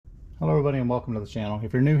Hello everybody and welcome to the channel.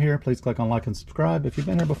 If you're new here, please click on like and subscribe. If you've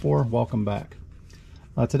been here before, welcome back.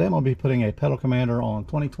 Today I'm going to be putting a pedal commander on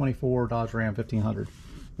 2024 Dodge Ram 1500.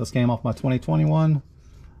 This came off my 2021.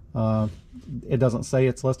 It doesn't say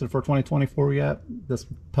it's listed for 2024 yet. This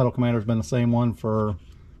pedal commander has been the same one for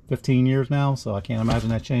 15 years now, so I can't imagine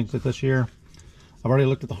they changed it this year. I've already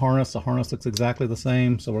looked at the harness. The harness looks exactly the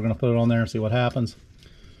same, so we're going to put it on there and see what happens.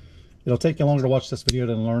 It'll take you longer to watch this video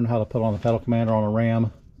than learn how to put on the pedal commander on a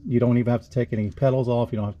Ram. You don't even have to take any pedals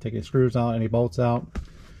off. You don't have to take any screws out, any bolts out.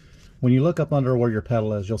 When you look up under where your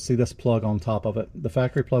pedal is, you'll see this plug on top of it. The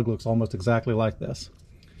factory plug looks almost exactly like this.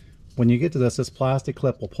 When you get to this plastic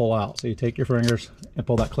clip will pull out. So you take your fingers and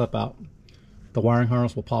pull that clip out. The wiring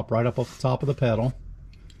harness will pop right up off the top of the pedal.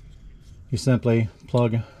 You simply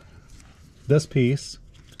plug this piece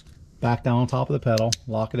back down on top of the pedal,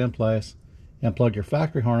 lock it in place, and plug your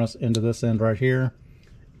factory harness into this end right here,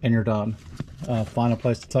 and you're done. Find a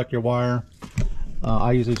place to tuck your wire.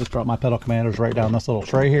 I usually just drop my pedal commanders right down this little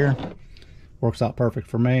tray here. Works out perfect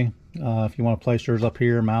for me. If you want to place yours up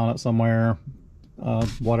here, mount it somewhere,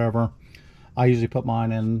 whatever. I usually put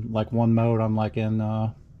mine in like one mode. I'm like in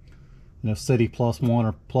city +1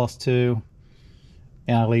 or +2,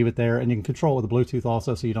 and I leave it there. And you can control it with the Bluetooth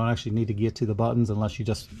also, so you don't actually need to get to the buttons unless you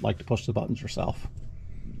just like to push the buttons yourself.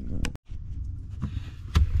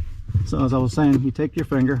 So as I was saying, you take your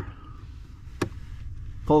finger,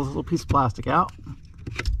 pull this little piece of plastic out,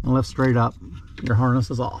 and lift straight up. Your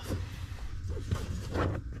harness is off.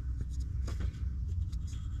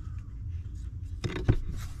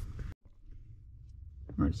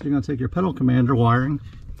 Alright, so you're going to take your pedal commander wiring,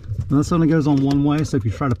 and this only goes on one way, so if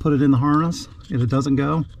you try to put it in the harness, if it doesn't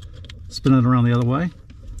go, spin it around the other way.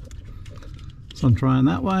 So I'm trying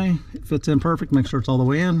that way. It fits in perfect. Make sure it's all the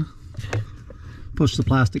way in. Push the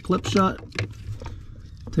plastic clip shut.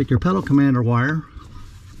 Take your pedal commander wire,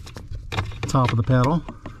 top of the pedal,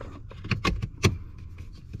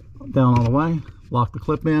 down all the way, lock the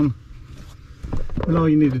clip in, and all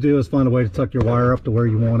you need to do is find a way to tuck your wire up to where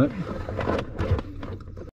you want it.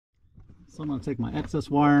 So I'm going to take my excess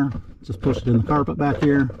wire, just push it in the carpet back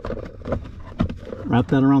here, wrap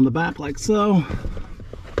that around the back like so,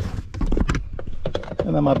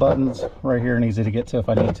 and then my button's right here and easy to get to if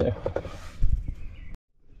I need to.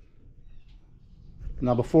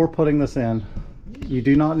 Now before putting this in, you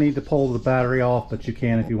do not need to pull the battery off, but you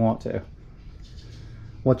can if you want to.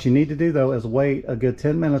 What you need to do though is wait a good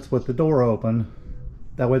 10 minutes with the door open.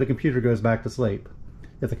 That way the computer goes back to sleep.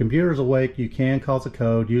 If the computer is awake, you can cause a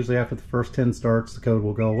code. Usually after the first 10 starts, the code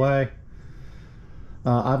will go away.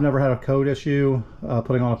 I've never had a code issue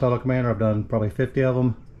putting on a pedal commander. I've done probably 50 of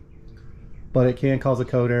them. But it can cause a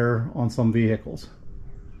code error on some vehicles.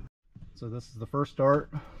 So this is the first start.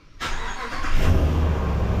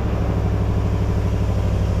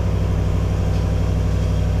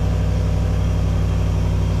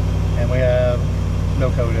 And we have no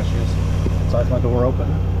code issues. Besides my door open.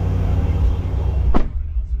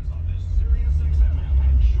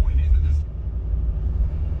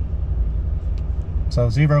 So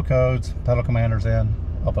 0 codes, pedal commander's in,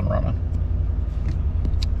 up and running.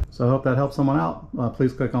 So I hope that helps someone out.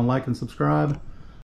 Please click on like and subscribe.